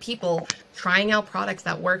 authentic people trying out products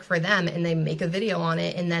that work for them, and they make a video on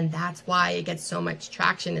it. And then that's why it gets so much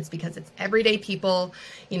traction. It's because it's everyday people,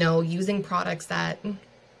 using products that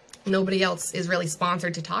nobody else is really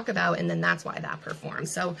sponsored to talk about. And then that's why that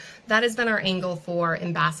performs. So that has been our angle for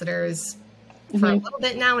ambassadors for a little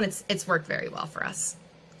bit now. And it's worked very well for us.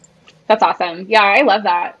 That's awesome. Yeah, I love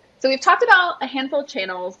that. So we've talked about a handful of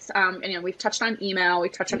channels. And, we've touched on email,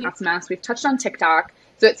 we've touched on SMS, we've touched on TikTok.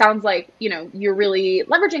 So it sounds like, you're really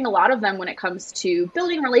leveraging a lot of them when it comes to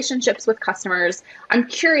building relationships with customers. I'm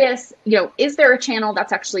curious, is there a channel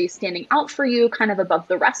that's actually standing out for you kind of above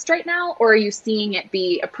the rest right now? Or are you seeing it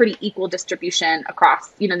be a pretty equal distribution across,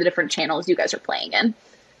 the different channels you guys are playing in?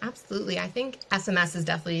 Absolutely. I think SMS is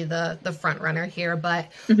definitely the front runner here, but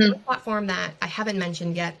the platform that I haven't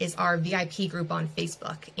mentioned yet is our VIP group on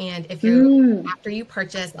Facebook. And if after you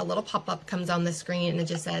purchase, a little pop-up comes on the screen and it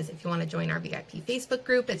just says, if you want to join our VIP Facebook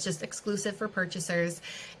group, it's just exclusive for purchasers.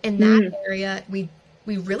 In that area, we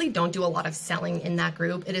really don't do a lot of selling in that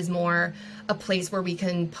group. It is more a place where we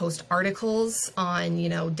can post articles on,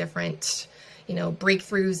 different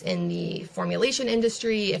breakthroughs in the formulation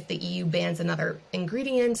industry. If the EU bans another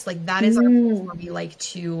ingredient, like that is our place where we like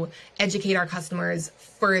to educate our customers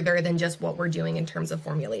further than just what we're doing in terms of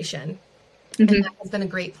formulation. And that has been a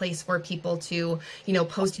great place for people to,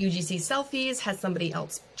 post UGC selfies. Has somebody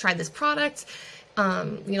else tried this product?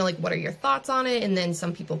 Like, what are your thoughts on it? And then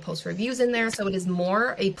some people post reviews in there. So it is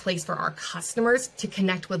more a place for our customers to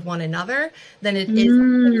connect with one another than it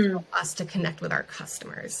is for us to connect with our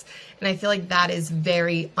customers. And I feel like that is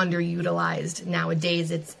very underutilized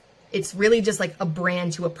nowadays. It's really just like a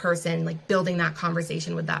brand to a person, like building that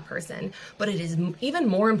conversation with that person. But it is even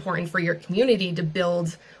more important for your community to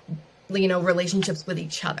build relationships with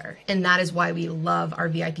each other. And that is why we love our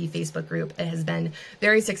VIP Facebook group. It has been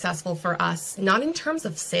very successful for us, not in terms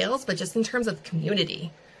of sales, but just in terms of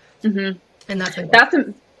community. And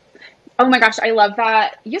oh my gosh, I love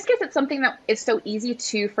that. Just because it's something that is so easy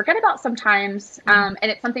to forget about sometimes. And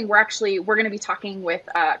it's something we're going to be talking with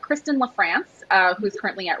Kristen LaFrance, who's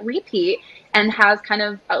currently at Repeat and has kind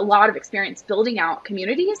of a lot of experience building out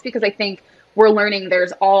communities, because I think we're learning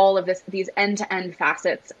there's all of these end-to-end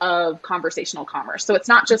facets of conversational commerce. So it's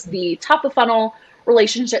not just the top of funnel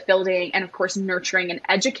relationship building and of course nurturing and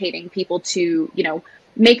educating people to,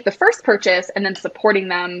 make the first purchase and then supporting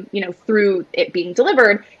them, through it being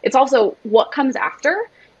delivered. It's also what comes after.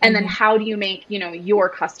 And then how do you make, your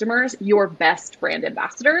customers your best brand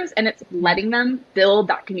ambassadors? And it's letting them build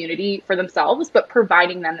that community for themselves, but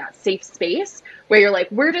providing them that safe space where you're like,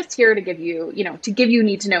 we're just here to give you,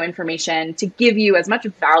 need to know information, to give you as much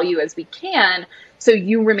value as we can. So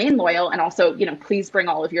you remain loyal, and also, please bring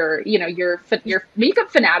all of your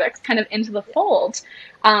makeup fanatics kind of into the fold.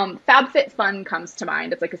 FabFitFun comes to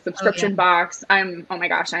mind. It's like a subscription box. I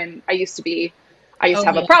used to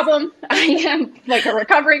have a problem. I am like a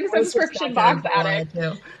recovering subscription box addict.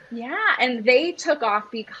 Yeah. And they took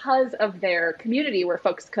off because of their community where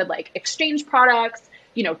folks could like exchange products,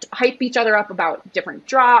 hype each other up about different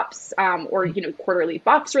drops, or, quarterly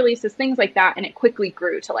box releases, things like that. And it quickly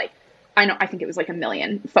grew to like, I think it was like 1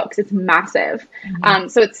 million folks. It's massive.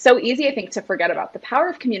 So it's so easy, I think, to forget about the power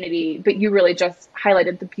of community, but you really just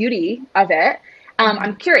highlighted the beauty of it.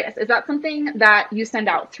 I'm curious, is that something that you send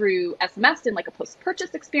out through SMS in like a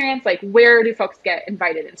post-purchase experience? Like, where do folks get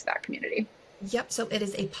invited into that community? Yep. So it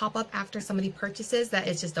is a pop-up after somebody purchases that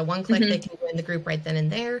is just a one-click. They can join the group right then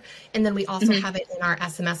and there. And then we also have it in our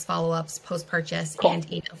SMS follow-ups post-purchase and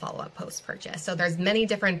email follow-up post-purchase. So there's many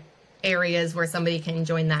different areas where somebody can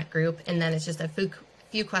join that group. And then it's just a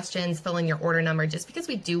few questions, fill in your order number, just because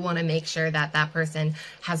we do want to make sure that that person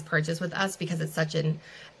has purchased with us, because it's such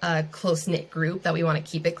a close-knit group that we want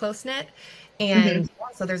to keep it close-knit. And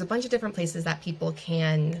so there's a bunch of different places that people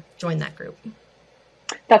can join that group.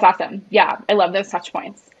 That's awesome. Yeah, I love those touch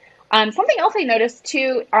points. Something else I noticed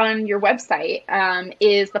too on your website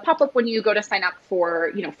is the pop-up when you go to sign up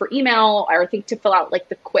for email, or I think to fill out like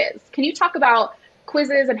the quiz. Can you talk about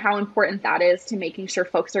quizzes and how important that is to making sure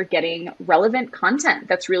folks are getting relevant content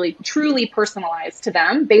that's really truly personalized to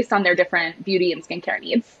them based on their different beauty and skincare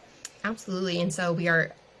needs? Absolutely. And so we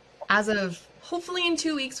are, as of hopefully in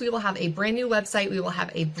 2 weeks, we will have a brand new website. We will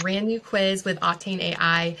have a brand new quiz with Octane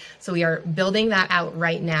AI. So we are building that out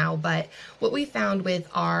right now. But what we found with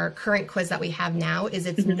our current quiz that we have now is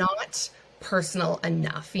it's not personal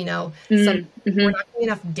enough, so we're not getting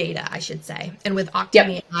enough data, I should say. And with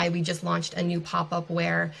Octane AI, we just launched a new pop-up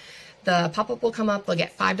where the pop-up will come up, they'll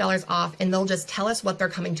get $5 off, and they'll just tell us what they're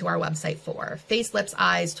coming to our website for: face, lips,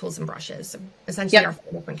 eyes, tools, and brushes, essentially our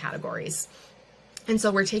 4 different categories. And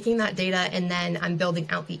so we're taking that data, and then I'm building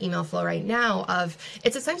out the email flow right now of,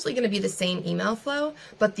 it's essentially going to be the same email flow,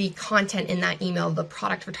 but the content in that email, the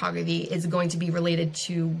product photography, is going to be related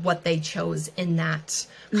to what they chose in that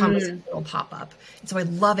conversational pop-up. And so I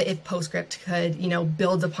love it if Postscript could,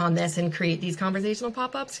 build upon this and create these conversational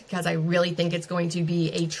pop-ups, because I really think it's going to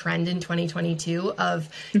be a trend in 2022 of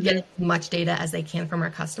getting as much data as they can from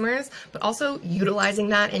our customers, but also utilizing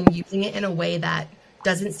that and using it in a way that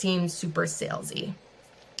doesn't seem super salesy.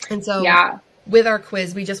 And so with our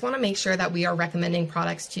quiz, we just want to make sure that we are recommending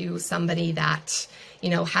products to somebody that,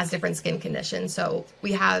 has different skin conditions. So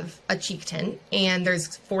we have a cheek tint, and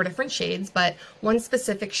there's 4 different shades, but one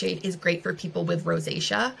specific shade is great for people with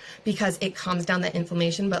rosacea because it calms down the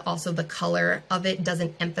inflammation, but also the color of it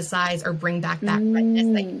doesn't emphasize or bring back that redness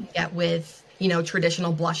that you get with,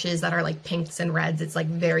 traditional blushes that are like pinks and reds. It's like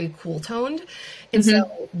very cool toned. And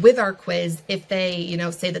so with our quiz, if they,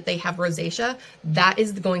 say that they have rosacea, that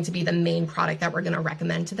is going to be the main product that we're going to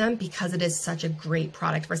recommend to them, because it is such a great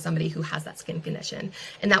product for somebody who has that skin condition.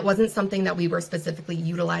 And that wasn't something that we were specifically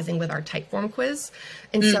utilizing with our Typeform quiz.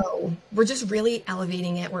 And so we're just really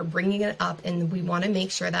elevating it. We're bringing it up, and we want to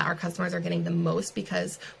make sure that our customers are getting the most,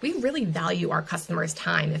 because we really value our customers'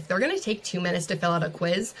 time. If they're going to take 2 minutes to fill out a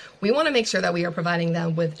quiz, we want to make sure that we are providing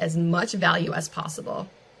them with as much value as possible.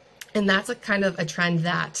 And that's a kind of a trend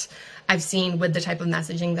that I've seen with the type of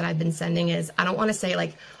messaging that I've been sending is, I don't want to say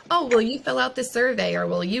like, oh, will you fill out this survey, or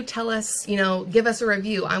will you tell us, give us a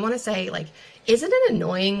review? I want to say like, isn't it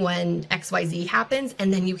annoying when XYZ happens?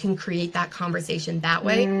 And then you can create that conversation that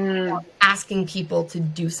way, asking people to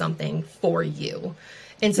do something for you.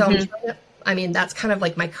 And so that's kind of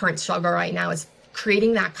like my current struggle right now, is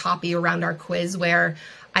creating that copy around our quiz where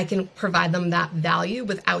I can provide them that value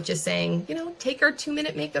without just saying, take our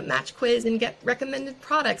 2-minute makeup match quiz and get recommended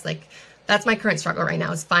products. Like, that's my current struggle right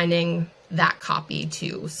now, is finding that copy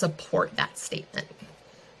to support that statement.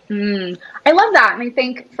 I love that. And I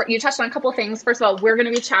think you touched on a couple of things. First of all, we're going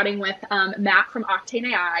to be chatting with Matt from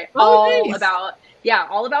Octane AI all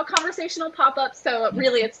about conversational pop-ups. So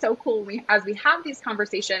really, it's so cool as we have these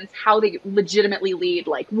conversations, how they legitimately lead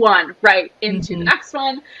like one right into the next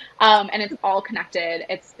one. And it's all connected.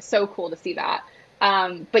 It's so cool to see that.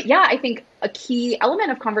 But yeah, I think a key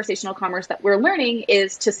element of conversational commerce that we're learning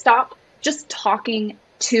is to stop just talking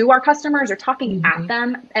to our customers or talking at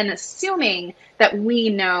them and assuming that we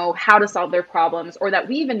know how to solve their problems, or that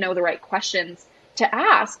we even know the right questions to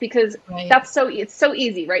ask, because Right. it's so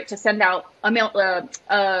easy, right? To send out a mail,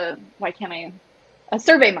 a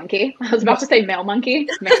survey monkey. I was about to say mail monkey,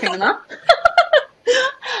 mixing them up.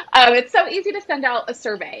 It's so easy to send out a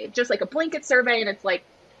survey, just like a blanket survey. And it's like,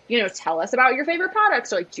 tell us about your favorite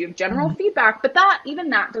products, or like, do you have general feedback? But even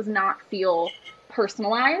that does not feel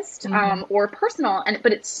personalized, or personal.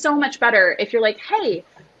 But it's so much better if you're like, hey,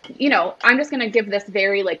 I'm just going to give this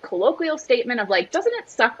very like colloquial statement of like, doesn't it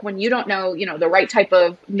suck when you don't know, the right type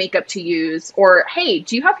of makeup to use? Or, hey,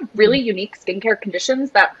 do you have really unique skincare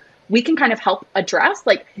conditions that we can kind of help address?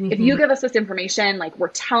 Like, if you give us this information, like, we're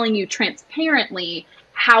telling you transparently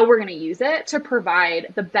how we're going to use it to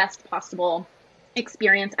provide the best possible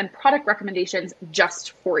experience and product recommendations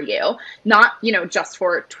just for you, not, just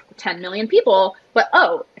for 10 million people, but,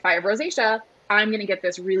 if I have rosacea, I'm going to get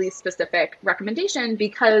this really specific recommendation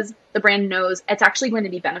because the brand knows it's actually going to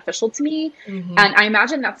be beneficial to me. And I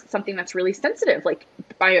imagine that's something that's really sensitive. Like,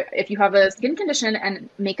 if you have a skin condition and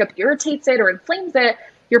makeup irritates it or inflames it,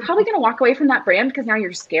 you're probably going to walk away from that brand because now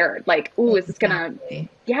you're scared. Like, ooh, is this going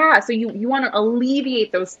to, so you want to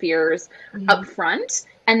alleviate those fears up front,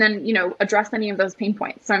 and then, address any of those pain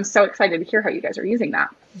points. So I'm so excited to hear how you guys are using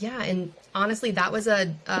that. Yeah. And honestly, that was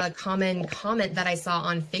a common comment that I saw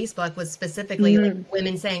on Facebook, was specifically like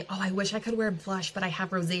women saying, oh, I wish I could wear blush, but I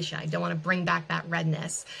have rosacea. I don't want to bring back that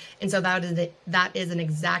redness. And so that is an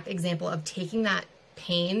exact example of taking that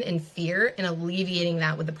pain and fear and alleviating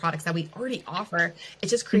that with the products that we already offer. It's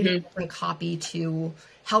just creating a different copy to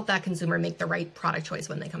help that consumer make the right product choice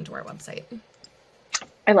when they come to our website.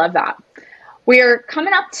 I love that. We're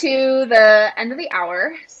coming up to the end of the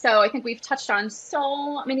hour, so I think we've touched on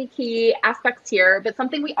so many key aspects here, but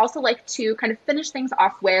something we also like to kind of finish things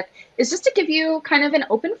off with is just to give you kind of an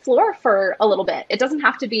open floor for a little bit. It doesn't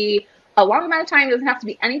have to be a long amount of time. It doesn't have to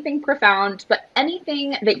be anything profound, but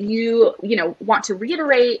anything that you want to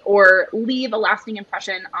reiterate or leave a lasting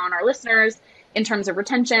impression on our listeners in terms of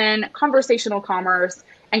retention, conversational commerce,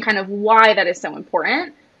 and kind of why that is so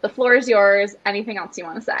important. The floor is yours. Anything else you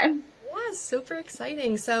want to say? Yeah, super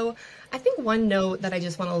exciting. So I think one note that I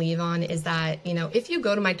just want to leave on is that, if you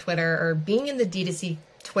go to my Twitter, or being in the D2C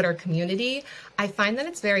Twitter community, I find that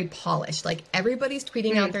it's very polished. Like, everybody's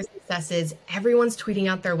tweeting out their successes. Everyone's tweeting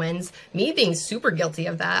out their wins. Me being super guilty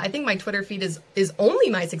of that. I think my Twitter feed is only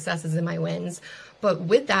my successes and my wins. But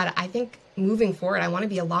with that, I think moving forward, I want to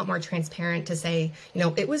be a lot more transparent to say,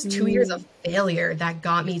 it was 2 years of failure that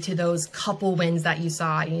got me to those couple wins that you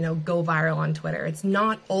saw, go viral on Twitter. It's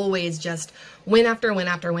not always just win after win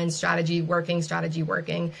after win, strategy working.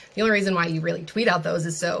 The only reason why you really tweet out those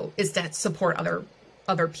is to support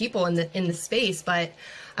other people in the space. But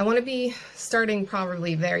I want to be starting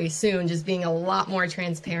probably very soon, just being a lot more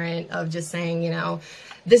transparent of just saying,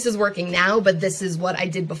 this is working now, but this is what I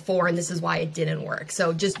did before, and this is why it didn't work.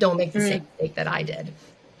 So just don't make the same mistake that I did.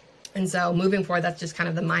 And so moving forward, that's just kind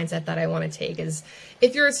of the mindset that I want to take is,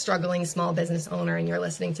 if you're a struggling small business owner and you're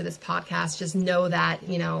listening to this podcast, just know that,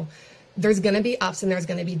 there's going to be ups and there's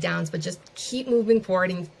going to be downs, but just keep moving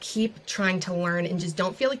forward and keep trying to learn, and just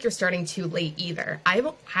don't feel like you're starting too late either.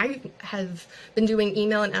 I have been doing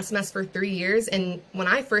email and SMS for 3 years. And when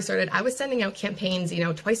I first started, I was sending out campaigns,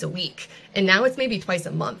 twice a week, and now it's maybe twice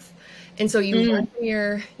a month. And so you learn from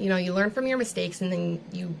you learn from your mistakes, and then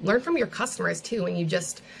you learn from your customers too. And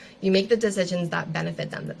you make the decisions that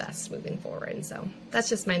benefit them the best moving forward. And so that's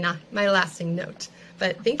just my lasting note.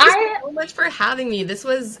 But thank you so much for having me. This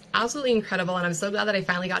was absolutely incredible. And I'm so glad that I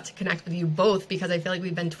finally got to connect with you both, because I feel like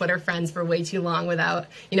we've been Twitter friends for way too long without,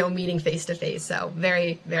 meeting face to face. So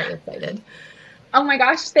very, very excited. Oh my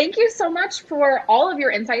gosh. Thank you so much for all of your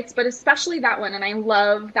insights, but especially that one. And I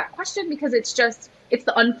love that question because it's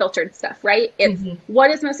the unfiltered stuff, right? It's what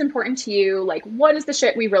is most important to you? Like, what is the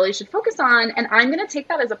shit we really should focus on? And I'm going to take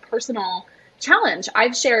that as a personal challenge.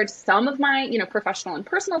 I've shared some of my, professional and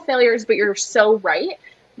personal failures, but you're so right.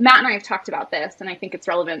 Matt and I have talked about this, and I think it's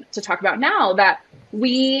relevant to talk about now, that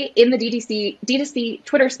we, in the D2C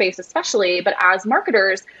Twitter space especially, but as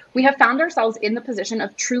marketers, we have found ourselves in the position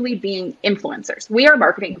of truly being influencers. We are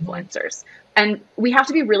marketing influencers, and we have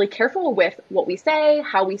to be really careful with what we say,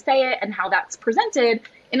 how we say it, and how that's presented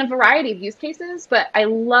in a variety of use cases. But I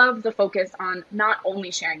love the focus on not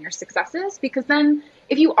only sharing your successes, because then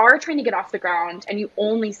if you are trying to get off the ground and you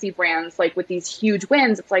only see brands like with these huge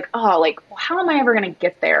wins, it's like, well, how am I ever going to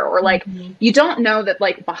get there? Or like, you don't know that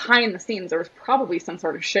like behind the scenes, there was probably some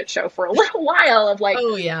sort of shit show for a little while of like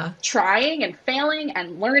trying and failing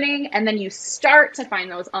and learning. And then you start to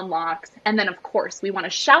find those unlocks. And then of course we want to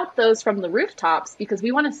shout those from the rooftops, because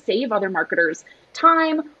we want to save other marketers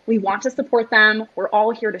time. We want to support them. We're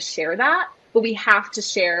all here to share that. but we have to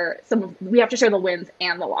share the wins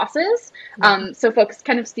and the losses. So folks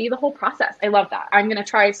kind of see the whole process. I love that. I'm going to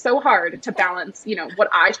try so hard to balance, what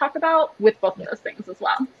I talk about with both of those things as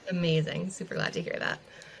well. Amazing. Super glad to hear that.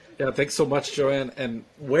 Yeah, thanks so much, Joanne. And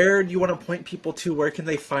where do you want to point people to? Where can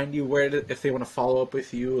they find you? If they want to follow up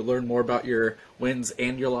with you, learn more about your wins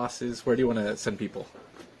and your losses, where do you want to send people?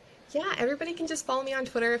 Yeah, everybody can just follow me on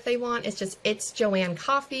Twitter if they want. It's Joanne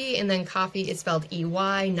Coffey, and then Coffey is spelled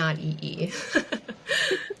E-Y, not E-E.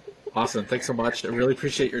 Awesome. Thanks so much. I really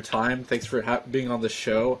appreciate your time. Thanks for being on the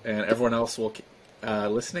show. And everyone else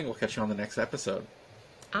listening, we'll catch you on the next episode.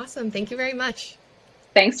 Awesome. Thank you very much.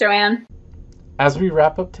 Thanks, Joanne. As we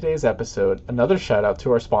wrap up today's episode, another shout out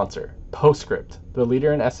to our sponsor, Postscript, the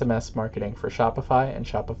leader in SMS marketing for Shopify and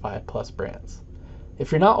Shopify Plus brands.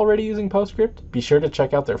 If you're not already using Postscript, be sure to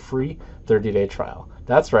check out their free 30-day trial.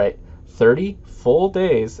 That's right, 30 full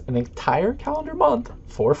days, an entire calendar month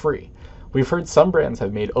for free. We've heard some brands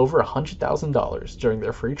have made over $100,000 during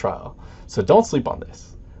their free trial, so don't sleep on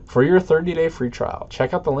this. For your 30-day free trial,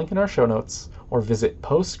 check out the link in our show notes or visit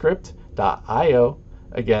postscript.io.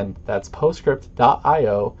 Again, that's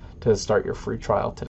postscript.io to start your free trial today.